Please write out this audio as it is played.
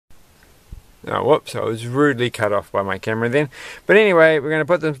Oh, whoops, I was rudely cut off by my camera then. But anyway, we're going to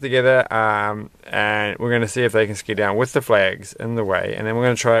put them together and we're going to see if they can ski down with the flags in the way. And then we're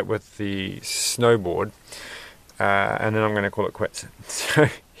going to try it with the snowboard. And then I'm going to call it quits. So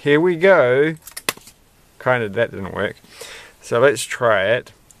here we go. Kind of, that didn't work. So let's try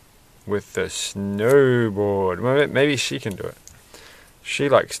it with the snowboard. Well, maybe she can do it. She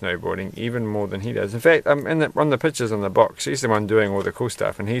likes snowboarding even more than he does. In fact, on the pictures on the box, she's the one doing all the cool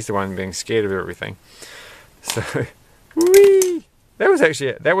stuff, and he's the one being scared of everything. So, whee!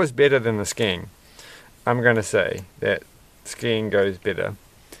 That was better than the skiing. I'm going to say that skiing goes better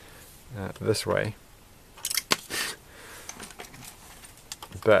this way.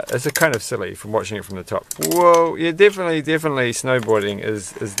 But it's a kind of silly from watching it from the top. Whoa, yeah, definitely snowboarding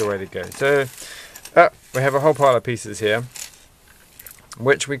is the way to go. So, we have a whole pile of pieces here,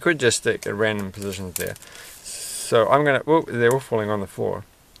 which we could just stick at random positions there. So I'm gonna, whoop, they're all falling on the floor.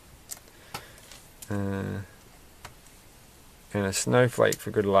 And a snowflake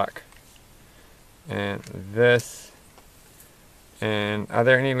for good luck. And this. And are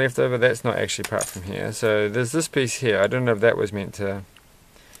there any left over? That's not actually part from here. So there's this piece here. I don't know if that was meant to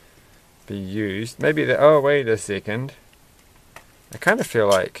be used. Maybe that, oh wait a second. I kind of feel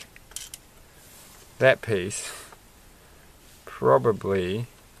like that piece probably,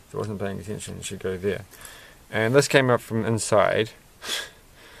 if I wasn't paying attention, should go there. And this came up from inside.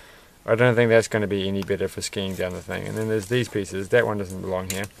 I don't think that's going to be any better for skiing down the thing. And then there's these pieces. That one doesn't belong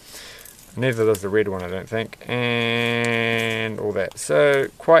here. Neither does the red one, I don't think. And all that. So,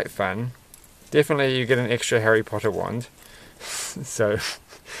 quite fun. Definitely you get an extra Harry Potter wand. So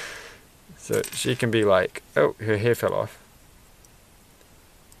she can be like, oh, her hair fell off.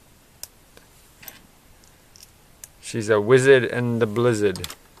 She's a wizard in the blizzard.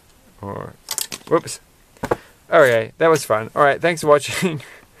 Or, whoops. Okay, that was fun. Alright, thanks for watching.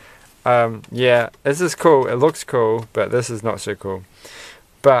 Yeah, this is cool. It looks cool, but this is not so cool.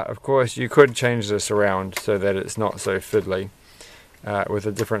 But, of course, you could change this around so that it's not so fiddly with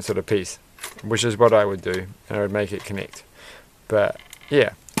a different sort of piece, which is what I would do, and I would make it connect. But,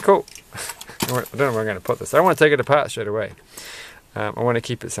 yeah, cool. I don't know where I'm going to put this. I don't want to take it apart straight away. I want to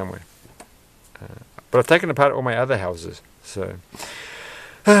keep it somewhere. But I've taken apart all my other houses, so...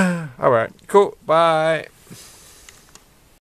 Alright, cool, bye!